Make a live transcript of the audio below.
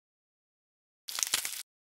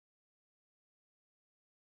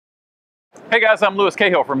Hey guys, I'm Louis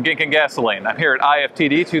Cahill from Gink and Gasoline. I'm here at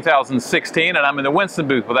IFTD 2016 and I'm in the Winston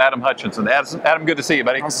booth with Adam Hutchinson. Adam, good to see you,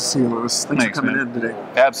 buddy. Nice to see you, Louis. Thanks for coming in today.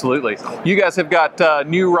 Absolutely. You guys have got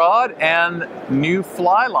new rod and new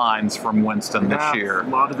fly lines from Winston this year. A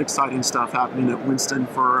lot of exciting stuff happening at Winston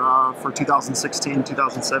for 2016,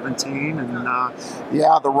 2017, and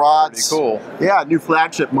yeah, the rods. Pretty cool. Yeah, new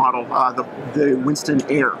flagship model, the Winston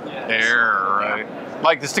Air. Air, right.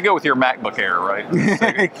 Like this to go with your MacBook Air, right?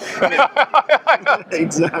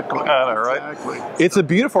 Exactly. I know, right? Exactly. It's a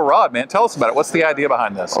beautiful rod, man. Tell us about it. What's the idea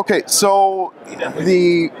behind this? Okay, so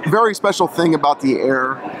the very special thing about the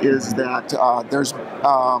Air is that there's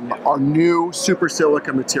our new super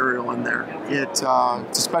silica material in there. It's a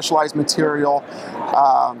specialized material.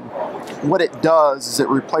 What it does is it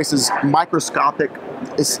replaces microscopic.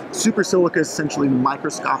 Super silica is essentially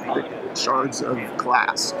microscopic shards of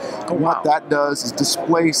glass. Oh, and what that does is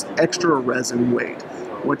displace extra resin weight.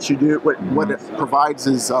 What it provides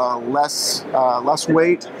is less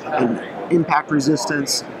weight and impact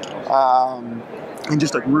resistance, and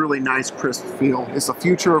just a really nice crisp feel. It's the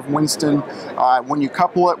future of Winston. When you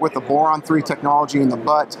couple it with the boron 3 technology in the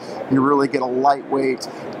butt, you really get a lightweight,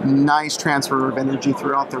 nice transfer of energy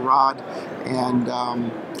throughout the rod, and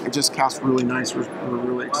it just casts really nice. We're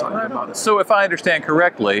really excited about it. So if I understand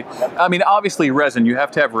correctly, I mean, obviously resin, you have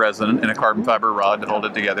to have resin in a carbon fiber rod to hold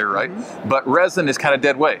it together, right? Mm-hmm. But resin is kind of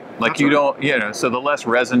dead weight. Like you don't, so the less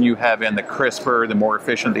resin you have in, the crisper, the more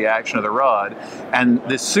efficient the action of the rod. And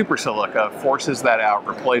this super silica forces that out,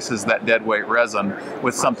 replaces that dead weight resin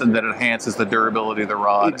with something that enhances the durability of the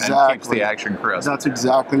rod and keeps the action crisp. That's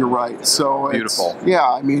exactly right. So beautiful. Yeah,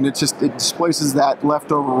 I mean, it displaces that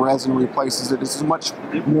leftover resin, replaces it. It's a much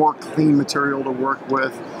more clean material to work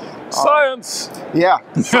with. Science! Yeah,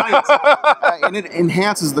 science. And it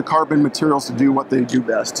enhances the carbon materials to do what they do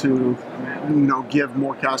best, to give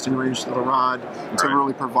more casting range to the rod, to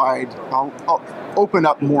really provide, open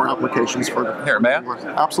up more applications for the Here, man.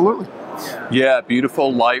 Absolutely. Yeah,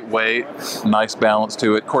 beautiful, lightweight, nice balance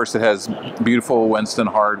to it. Of course, it has beautiful Winston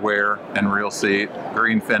hardware and reel seat,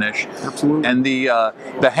 green finish. Absolutely. And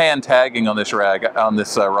the hand tagging on this rod,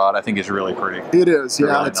 I think, is really pretty. It is, yeah.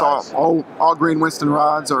 Really it's nice. all green Winston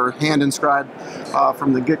rods are hand inscribed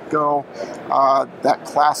from the get-go. That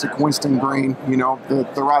classic Winston green, the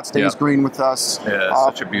rod stays green with us. Yeah,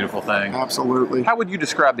 such a beautiful thing. Absolutely. How would you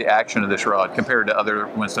describe the action of this rod compared to other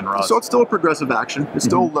Winston rods? So it's still a progressive action. It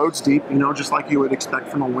still loads deep, just like you would expect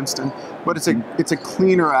from a Winston, but it's a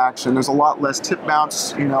cleaner action. There's a lot less tip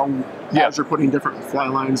bounce, as you're putting different fly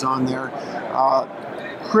lines on there.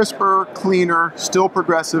 Crisper, cleaner, still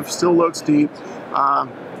progressive, still loads deep.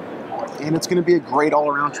 And it's going to be a great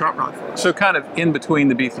all-around trout rod for us. So kind of in between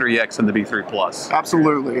the B3X and the B3 Plus.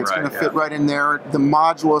 Absolutely. It's going to fit right in there. The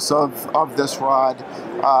modulus of this rod,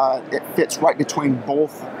 it fits right between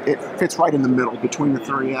both. It fits right in the middle between the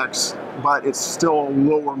 3X, but it's still a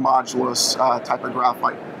lower modulus type of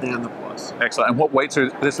graphite than the Plus. Excellent. And what weights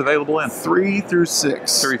are this available in? 3 through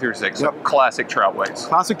 6. 3 through 6. Yep. So classic trout weights.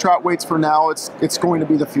 Classic trout weights for now. It's going to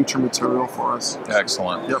be the future material for us.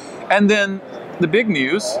 Excellent. Yep. And then the big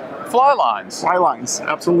news, fly lines. Fly lines,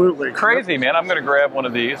 absolutely. Crazy, man. I'm going to grab one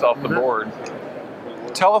of these off the board.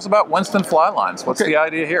 Tell us about Winston fly lines. What's the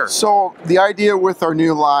idea here? So the idea with our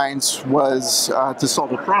new lines was to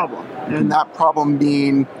solve a problem, and that problem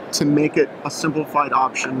being to make it a simplified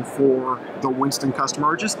option for the Winston customer,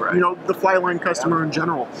 or just the fly line customer in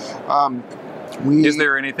general. Is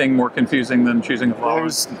there anything more confusing than choosing a fly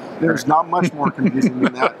line? There's not much more confusing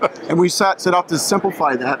than that. And we set out to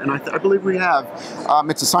simplify that, and I believe we have.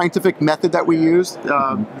 It's a scientific method that we used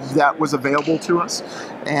that was available to us,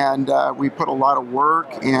 and we put a lot of work,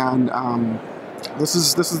 and this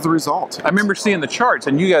is the result. I remember seeing the charts,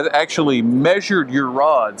 and you guys actually measured your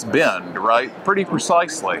rod's bend, right? Pretty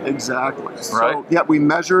precisely. Exactly. Right? So, yeah, we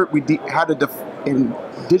measured, had a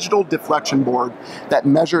digital deflection board that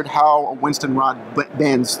measured how a Winston rod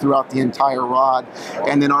bends throughout the entire rod,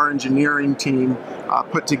 and then our engineering team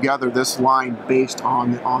put together this line based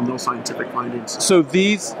on those scientific findings. So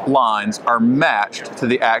these lines are matched to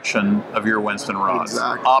the action of your Winston rods,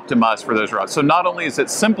 optimized for those rods. So not only is it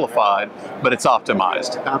simplified, but it's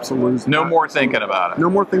optimized. Absolutely. No more thinking about it. No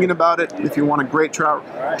more thinking about it. If you want a great trout,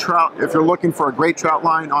 if you're looking for a great trout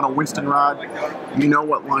line on a Winston rod, you know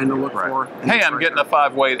what line to look for. Hey, I'm getting a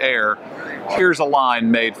 5-weight Air. Here's a line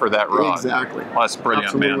made for that rod. Exactly. Well, that's brilliant,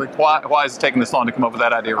 Absolutely. man. Why is it taking this long to come up with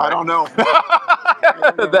that idea? Right? I don't know.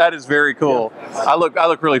 That is very cool. Yeah. I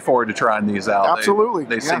look really forward to trying these out. Absolutely.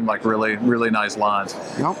 They seem like really nice lines.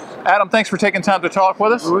 Yep. Adam, thanks for taking time to talk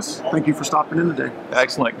with us. Lewis, thank you for stopping in today.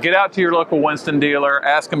 Excellent. Get out to your local Winston dealer.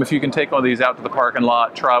 Ask them if you can take one of these out to the parking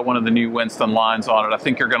lot. Try one of the new Winston lines on it. I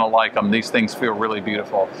think you're going to like them. These things feel really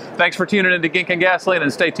beautiful. Thanks for tuning in to Gink and Gasoline,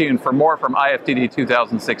 and stay tuned for more from IFTD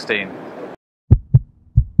 2016.